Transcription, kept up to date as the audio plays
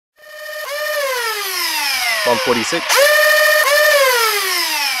146,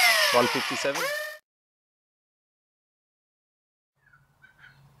 157.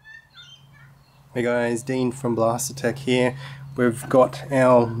 Hey guys, Dean from BlasterTECH here. We've got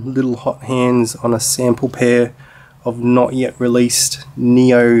our little hot hands on a sample pair of not yet released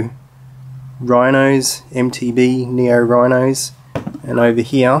Neo-Rhinos, MTB Neo-Rhinos, and over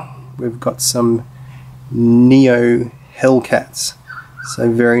here we've got some Neo-Hellcats.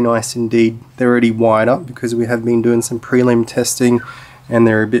 So very nice indeed. They're already wired up because we have been doing some prelim testing and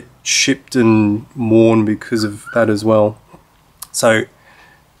they're a bit chipped and worn because of that as well. So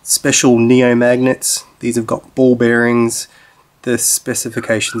special Neo magnets. These have got ball bearings. The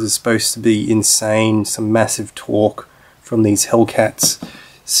specifications are supposed to be insane. Some massive torque from these Hellcats.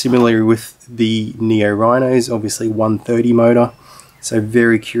 Similarly with the Neo-Rhinos, obviously 130 motor. So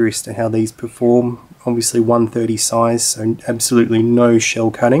very curious to how these perform. Obviously 130 size, so absolutely no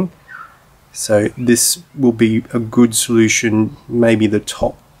shell cutting. So this will be a good solution, maybe the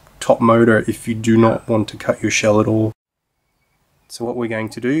top motor if you do not want to cut your shell at all. So what we're going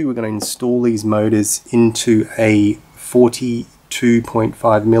to do, we're going to install these motors into a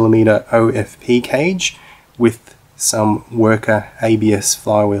 42.5mm OFP cage with some worker ABS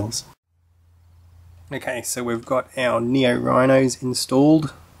flywheels. Okay, so we've got our Neo-Rhinos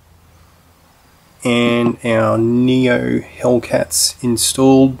installed and our Neo-Hellcats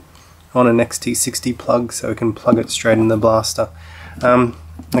installed on an XT60 plug, so we can plug it straight in the blaster.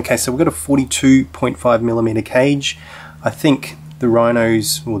 Okay, so we've got a 42.5mm cage. I think the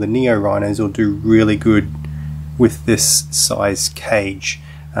Rhinos, or the Neo-Rhinos, will do really good with this size cage.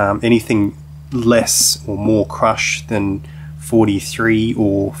 Anything less or more crush than 43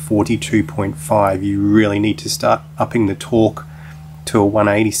 or 42.5, you really need to start upping the torque to a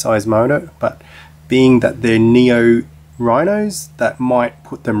 180 size motor, but being that they're Neo-Rhinos, that might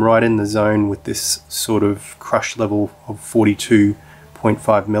put them right in the zone with this sort of crush level of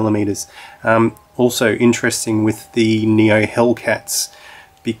 42.5mm. Also interesting with the Neo-Hellcats,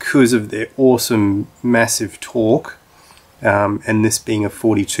 because of their awesome massive torque, and this being a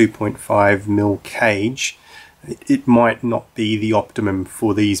 42.5mm cage, it might not be the optimum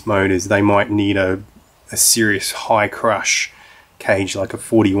for these motors. They might need a serious high crush cage like a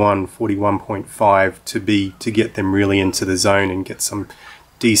 41.5 to get them really into the zone and get some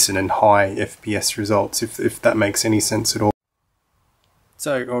decent and high FPS results, if that makes any sense at all.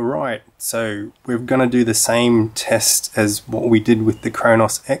 So alright, so we're going to do the same test as what we did with the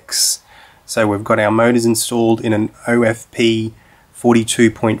Kronos X. So we've got our motors installed in an OFP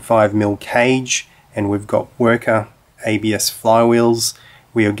 42.5mm cage, and we've got worker ABS flywheels.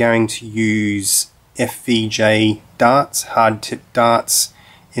 We are going to use FVJ darts, hard tip darts,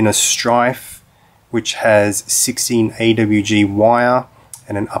 in a strife which has 16 AWG wire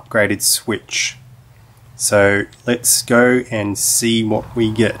and an upgraded switch. So let's go and see what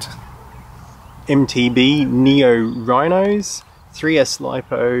we get. MTB Neo-Rhinos 3S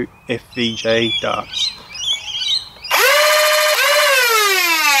LiPo FVJ darts.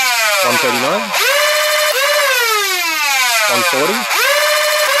 139, 140,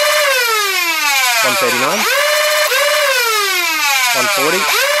 139, 140,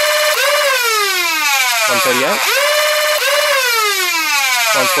 138,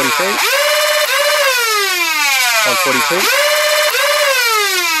 143, 142,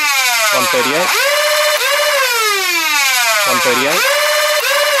 138, 138,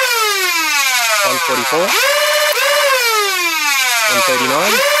 144,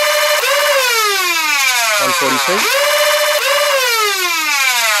 139, 142,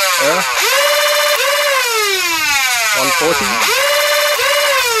 error, 140,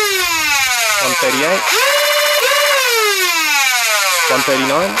 138,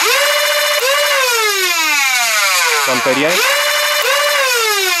 139, 138,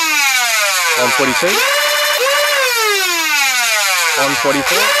 142,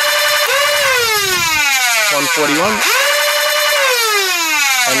 144, 141,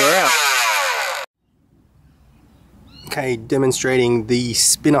 and we're out. Okay, demonstrating the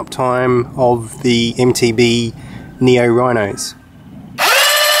spin up time of the MTB Neo-Rhinos.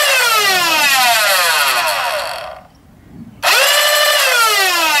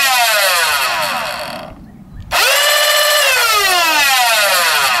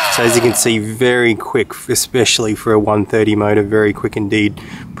 So as you can see, very quick, especially for a 130 motor, very quick indeed.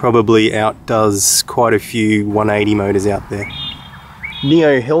 Probably outdoes quite a few 180 motors out there.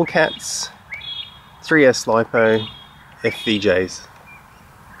 Neo-Hellcats, 3S LiPo, FVJs.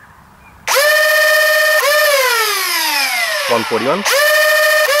 141,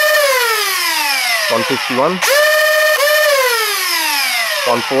 151,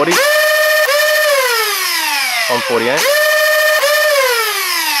 140, 148,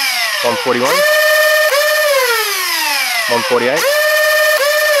 141, 148,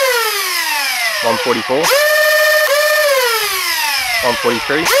 144,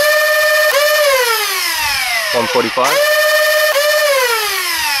 143, 145,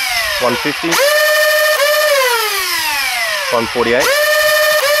 150, 148,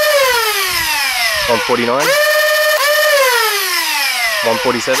 149,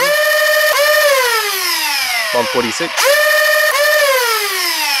 147, 146,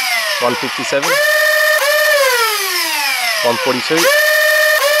 157, 142,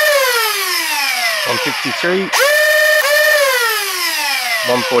 153,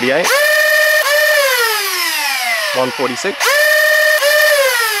 148, 146,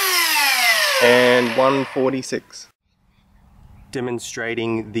 and 146.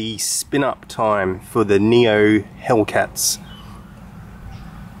 Demonstrating the spin-up time for the Neo-Hellcats.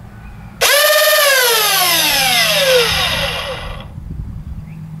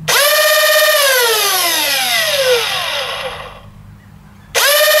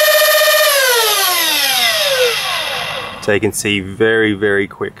 So you can see very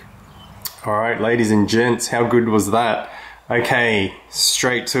quick. Alright ladies and gents, how good was that? Okay,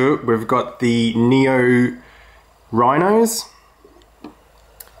 straight to it. We've got the Neo-Rhinos.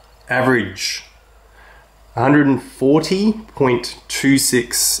 Average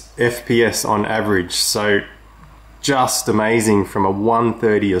 140.26 FPS on average, so just amazing from a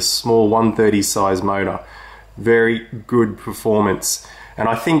 130, a small 130 size motor. Very good performance. And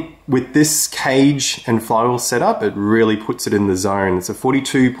I think with this cage and flywheel setup, it really puts it in the zone. It's a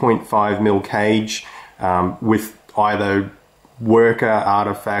 42.5mm cage with either worker,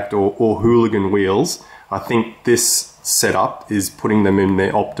 artifact or hooligan wheels. I think this setup is putting them in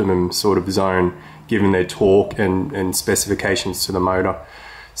their optimum sort of zone given their torque and specifications to the motor.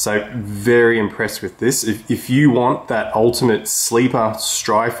 So very impressed with this. If you want that ultimate sleeper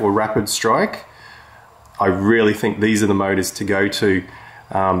strife or rapid strike, I really think these are the motors to go to.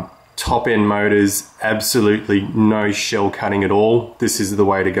 Top end motors, absolutely no shell cutting at all. This is the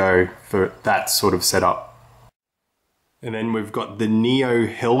way to go for that sort of setup. And then we've got the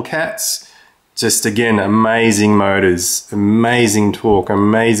Neo-Hellcats. Just again, amazing motors, amazing torque,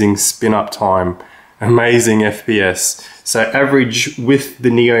 amazing spin up time, amazing FPS. So average with the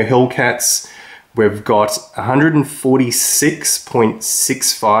Neo-Hellcats, we've got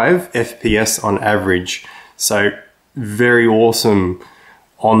 146.65 FPS on average. So very awesome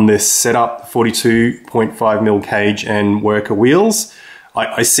on this setup, 42.5mm cage and worker wheels.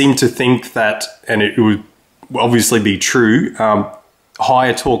 I seem to think that, and it would obviously be true,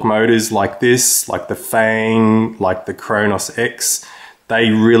 higher torque motors like this, like the Fang, like the Kronos X, they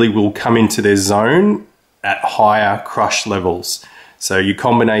really will come into their zone at higher crush levels. So your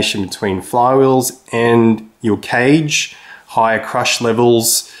combination between flywheels and your cage, higher crush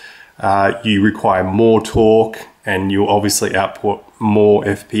levels, you require more torque and you'll obviously output more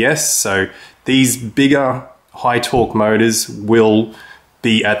FPS. So these bigger high torque motors will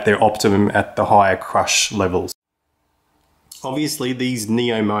be at their optimum at the higher crush levels. Obviously these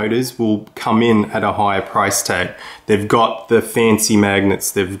Neo motors will come in at a higher price tag. They've got the fancy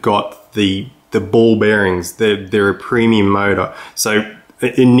magnets, they've got the ball bearings, they're a premium motor. So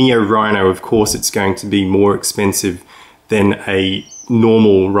in Neo-Rhino, of course, it's going to be more expensive than a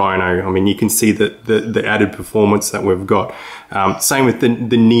normal Rhino. I mean, you can see the added performance that we've got. Same with the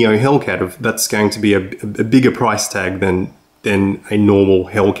Neo-Hellcat, that's going to be a bigger price tag than a normal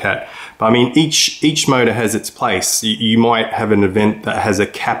Hellcat. But I mean, each motor has its place. You might have an event that has a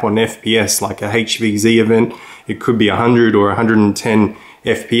cap on FPS, like a HVZ event. It could be 100 or 110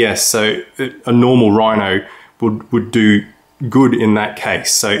 FPS. So a normal Rhino would do good in that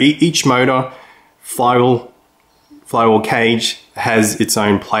case. So each motor, flywheel cage, has its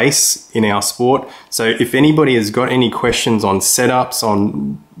own place in our sport. So if anybody has got any questions on setups,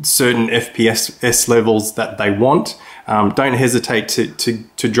 on certain FPS levels that they want, don't hesitate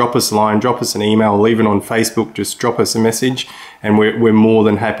to drop us a line, drop us an email, or even on Facebook, just drop us a message, and we're more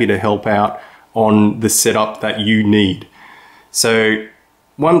than happy to help out on the setup that you need. So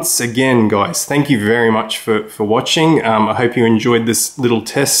once again, guys, thank you very much for watching. I hope you enjoyed this little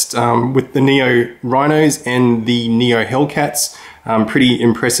test with the Neo-Rhinos and the Neo-Hellcats. Pretty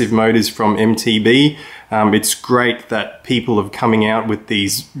impressive motors from MTB. It's great that people are coming out with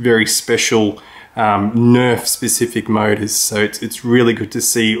these very special Nerf specific motors. So it's really good to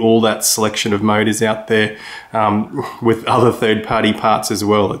see all that selection of motors out there with other third-party parts as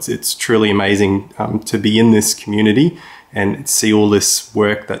well. It's truly amazing to be in this community and see all this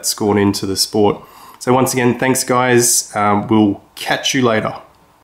work that's gone into the sport. So once again, thanks guys. We'll catch you later.